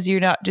because you're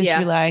not just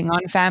relying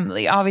on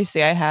family.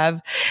 Obviously, I have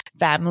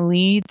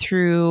family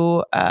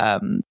through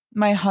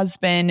my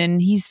husband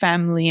and his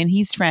family and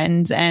his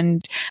friends,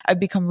 and I've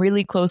become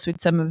really close with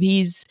some of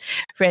his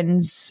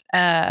friends'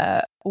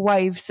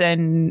 wives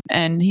and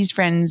his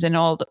friends and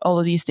all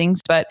of these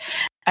things. But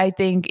I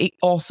think it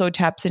also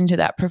taps into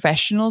that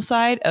professional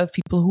side of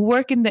people who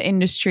work in the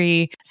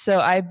industry. So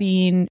I've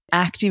been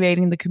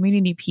activating the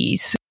community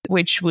piece,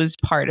 which was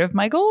part of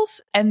my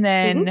goals. And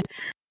then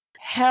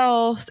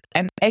health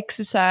and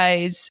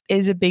exercise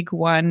is a big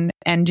one.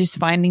 And just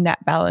finding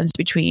that balance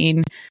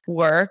between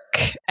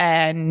work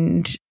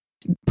and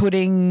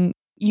putting,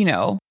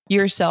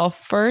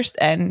 yourself first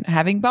and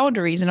having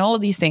boundaries and all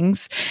of these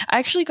things. I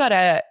actually got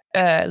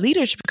a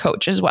leadership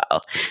coach as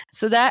well.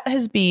 So that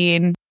has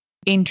been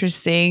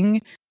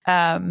interesting.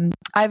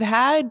 I've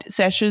had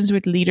sessions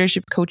with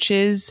leadership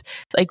coaches,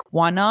 like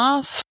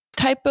one-off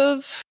type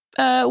of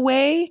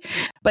way,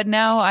 but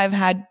now I've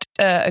had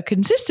a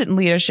consistent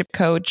leadership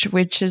coach,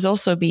 which has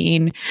also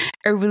been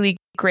a really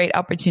great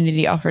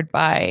opportunity offered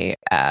by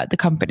the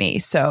company.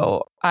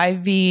 So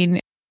I've been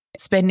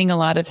spending a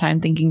lot of time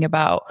thinking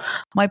about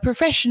my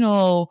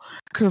professional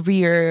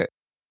career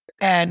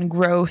and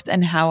growth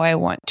and how I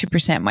want to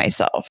present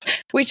myself,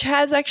 which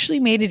has actually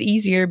made it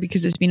easier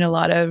because there's been a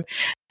lot of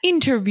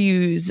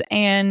interviews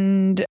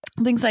and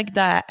things like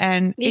that.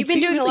 And you've it's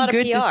been been doing really a lot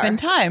good of PR. to spend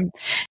time.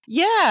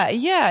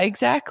 Yeah,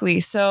 exactly.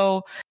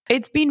 So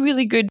it's been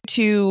really good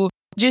to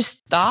just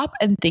stop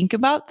and think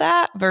about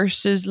that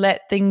versus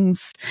let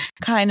things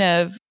kind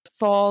of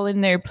fall in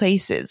their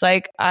places.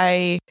 Like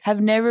I have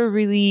never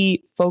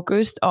really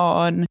focused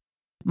on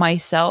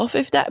myself,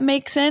 if that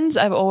makes sense.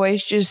 I've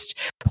always just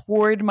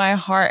poured my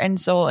heart and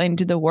soul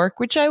into the work,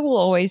 which I will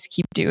always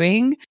keep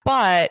doing.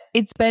 But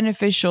it's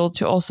beneficial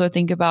to also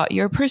think about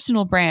your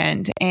personal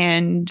brand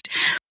and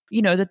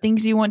the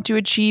things you want to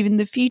achieve in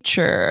the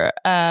future.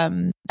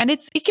 And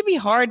it can be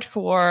hard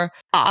for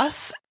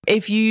us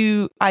if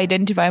you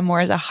identify more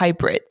as a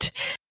hybrid,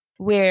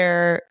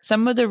 where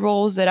some of the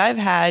roles that I've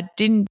had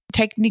didn't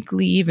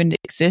technically even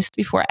exist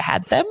before I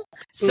had them.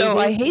 So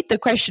I hate the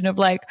question of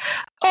like,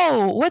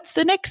 oh, what's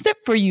the next step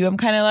for you? I'm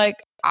kind of like,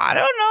 I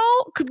don't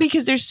know,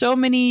 because there's so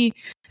many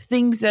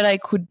things that I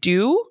could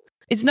do.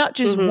 It's not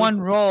just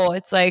one role.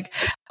 It's like,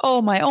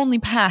 oh, my only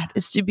path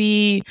is to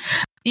be,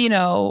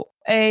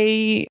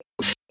 a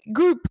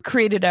group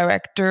creative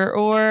director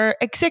or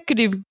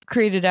executive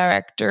creative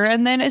director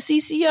and then a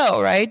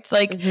CCO, right?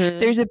 Like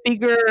there's a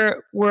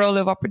bigger world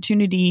of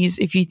opportunities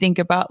if you think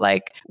about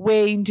like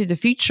way into the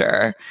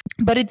future,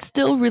 but it's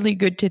still really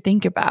good to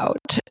think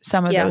about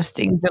some of those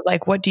things of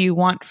like, what do you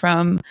want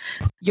from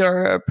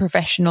your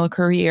professional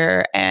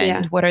career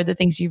and what are the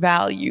things you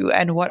value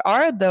and what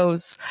are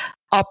those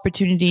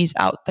opportunities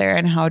out there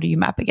and how do you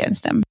map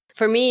against them?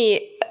 For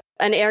me,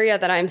 an area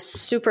that I'm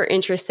super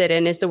interested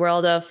in is the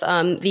world of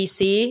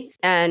VC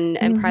and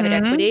private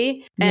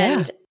equity.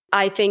 And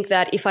I think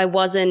that if I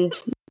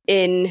wasn't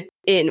in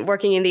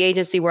working in the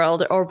agency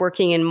world or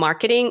working in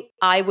marketing,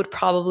 I would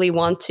probably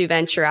want to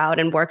venture out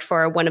and work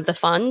for one of the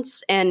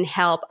funds and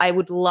help. I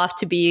would love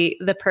to be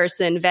the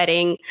person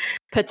vetting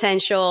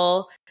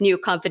potential new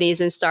companies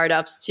and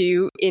startups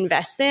to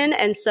invest in.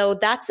 And so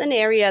that's an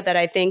area that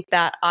I think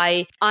that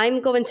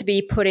I'm going to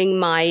be putting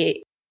my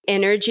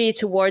energy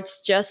towards,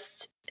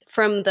 just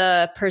from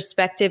the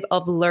perspective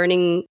of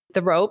learning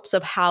the ropes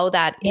of how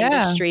that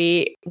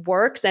industry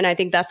works. And I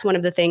think that's one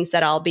of the things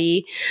that I'll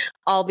be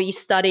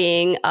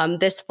studying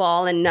this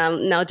fall. And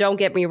now don't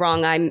get me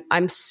wrong,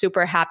 I'm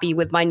super happy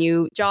with my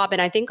new job.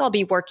 And I think I'll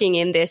be working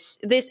in this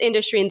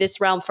industry, in this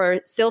realm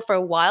for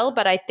a while.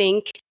 But I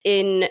think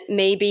in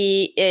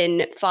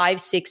 5,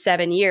 6,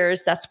 7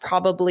 years, that's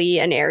probably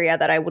an area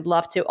that I would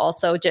love to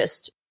also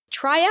just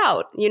try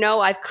out.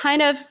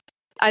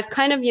 I've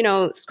kind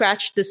of,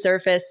 scratched the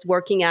surface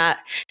working at,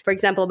 for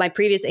example, my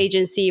previous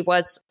agency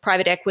was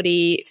private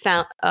equity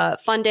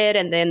funded.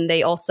 And then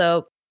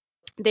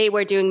they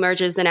were doing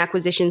mergers and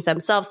acquisitions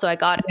themselves. So I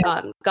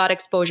got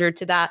exposure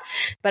to that.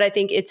 But I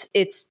think it's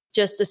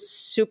just a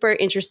super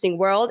interesting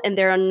world. And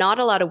there are not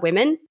a lot of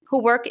women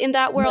who work in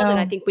that world. And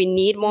I think we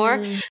need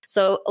more.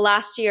 So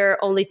last year,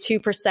 only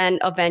 2%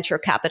 of venture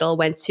capital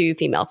went to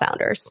female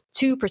founders.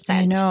 2%.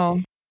 I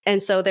know. And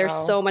so there's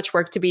so much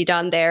work to be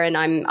done there. And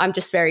I'm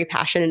just very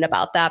passionate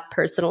about that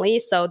personally.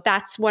 So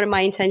that's one of my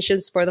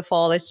intentions for the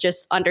fall, is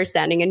just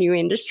understanding a new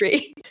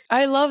industry.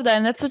 I love that.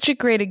 And that's such a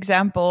great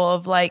example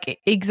of like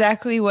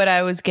exactly what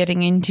I was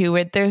getting into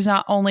it. There's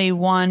not only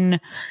one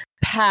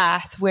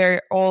path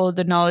where all of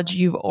the knowledge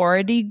you've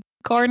already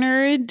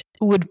garnered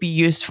would be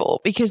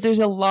useful, because there's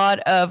a lot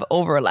of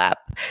overlap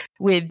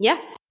with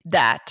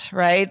that,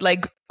 right?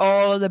 Like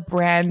all of the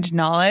brand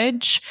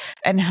knowledge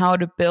and how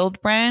to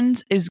build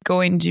brands is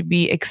going to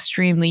be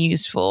extremely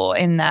useful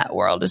in that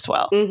world as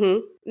well. Mm-hmm.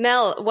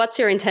 Mel, what's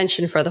your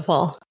intention for the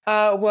fall?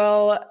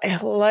 Well,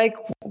 like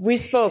we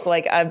spoke,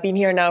 like I've been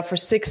here now for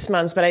 6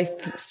 months, but I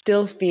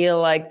still feel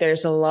like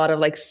there's a lot of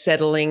like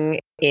settling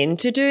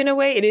into do in a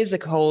way. It is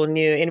a whole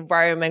new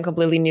environment,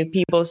 completely new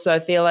people. So I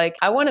feel like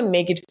I want to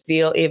make it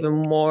feel even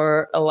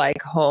more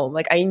like home.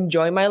 Like I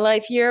enjoy my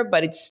life here,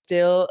 but it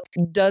still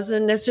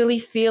doesn't necessarily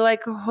feel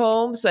like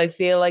home. So I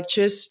feel like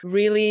just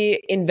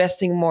really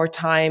investing more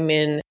time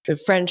in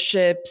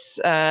friendships.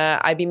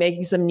 I've been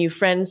making some new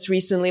friends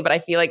recently, but I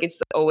feel like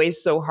it's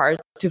always so hard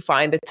to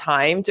find the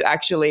time to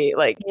actually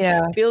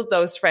build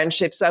those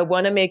friendships. So I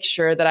want to make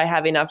sure that I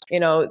have enough,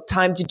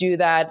 time to do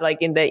that, like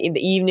in the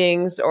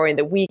evenings or in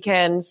the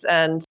weekends.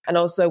 And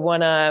also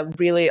want to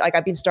really, like,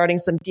 I've been starting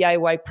some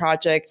DIY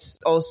projects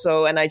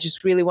also. And I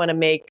just really want to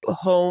make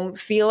home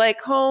feel like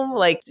home,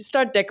 like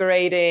start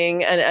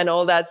decorating and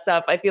all that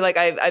stuff. I feel like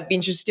I've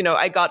been just,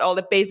 I got all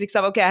the basic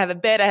stuff. Okay, I have a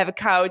bed, I have a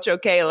couch.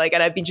 Okay. Like,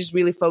 and I've been just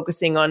really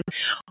focusing on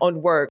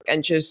work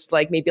and just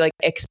like maybe like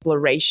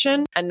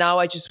exploration. And now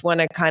I just want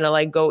to kind of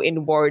like go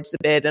inwards a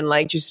bit and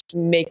like just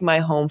make my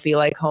home feel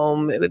like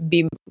home,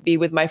 be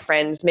with my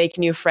friends, make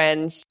new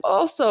friends,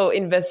 also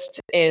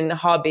invest in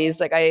hobbies.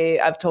 Like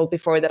I've told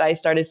before that I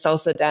started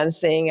salsa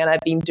dancing and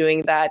I've been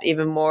doing that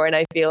even more. And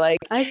I feel like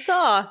I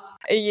saw.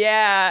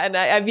 Yeah. And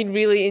I've been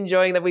really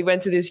enjoying that. We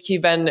went to this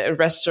Cuban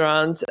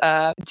restaurant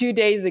 2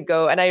 days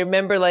ago. And I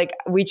remember like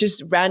we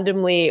just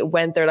randomly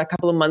went there like a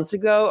couple of months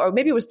ago, or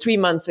maybe it was 3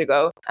 months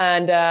ago.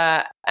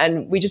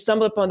 And we just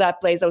stumbled upon that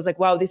place. I was like,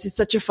 wow, this is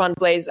such a fun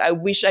place. I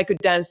wish I could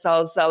dance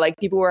salsa. Like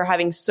people were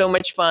having so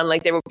much fun.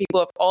 Like there were people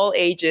of all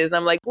ages. And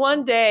I'm like,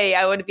 one day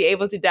I want to be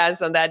able to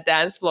dance on that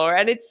dance floor.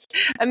 And it's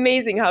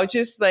amazing how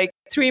just like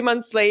 3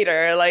 months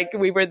later, like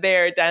we were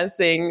there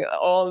dancing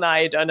all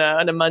night on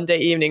a Monday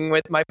evening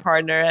with my partner.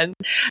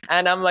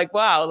 And I'm like,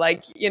 wow,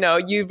 like,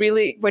 you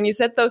really, when you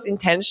set those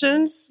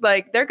intentions,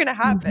 like they're going to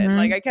happen. Mm-hmm.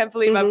 Like I can't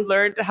believe I've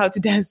learned how to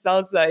dance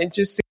salsa in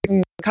just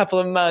a couple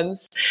of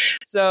months.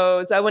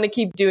 So I want to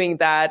keep doing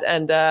that.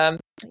 And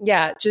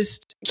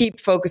just keep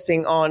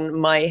focusing on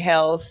my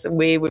health.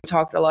 We've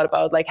talked a lot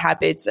about like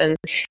habits and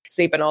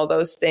sleep and all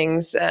those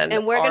things.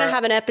 And we're going to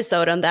have an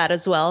episode on that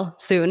as well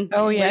soon.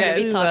 Oh, yes. We're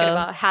going to be talking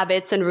about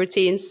habits and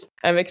routines.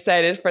 I'm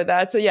excited for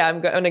that. So yeah,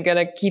 I'm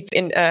gonna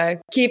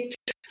keep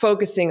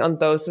focusing on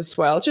those as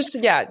well. Just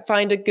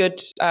find a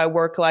good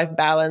work-life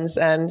balance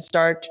and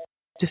start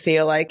to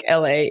feel like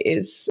LA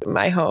is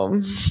my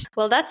home.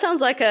 Well, that sounds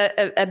like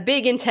a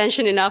big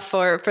intention enough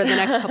for the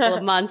next couple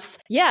of months.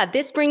 Yeah,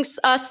 this brings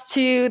us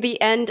to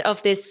the end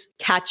of this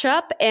catch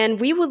up, and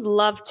we would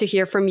love to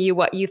hear from you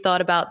what you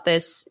thought about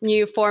this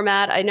new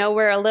format. I know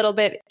we're a little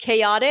bit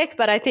chaotic,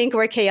 but I think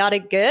we're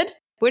chaotic good.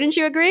 Wouldn't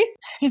you agree?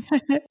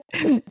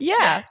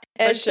 Yeah.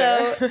 And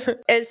so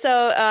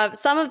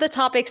some of the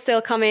topics still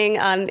coming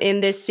in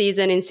this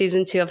season, in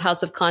season 2 of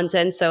House of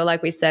Content. So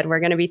like we said, we're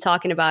going to be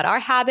talking about our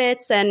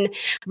habits and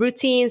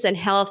routines and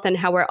health and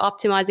how we're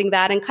optimizing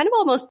that, and kind of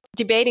almost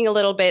debating a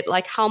little bit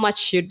like how much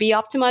should be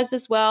optimized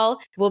as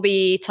well. We'll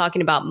be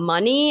talking about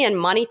money and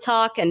money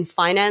talk and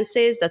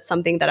finances. That's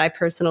something that I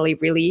personally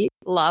really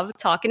love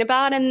talking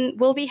about. And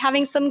we'll be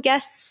having some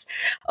guests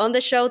on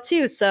the show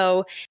too.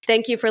 So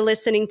thank you for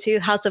listening to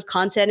House of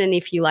Content. And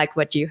if you like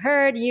what you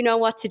heard, you know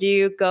what to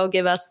do. Go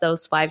give us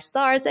those 5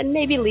 stars and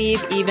maybe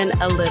leave even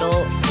a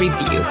little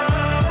review.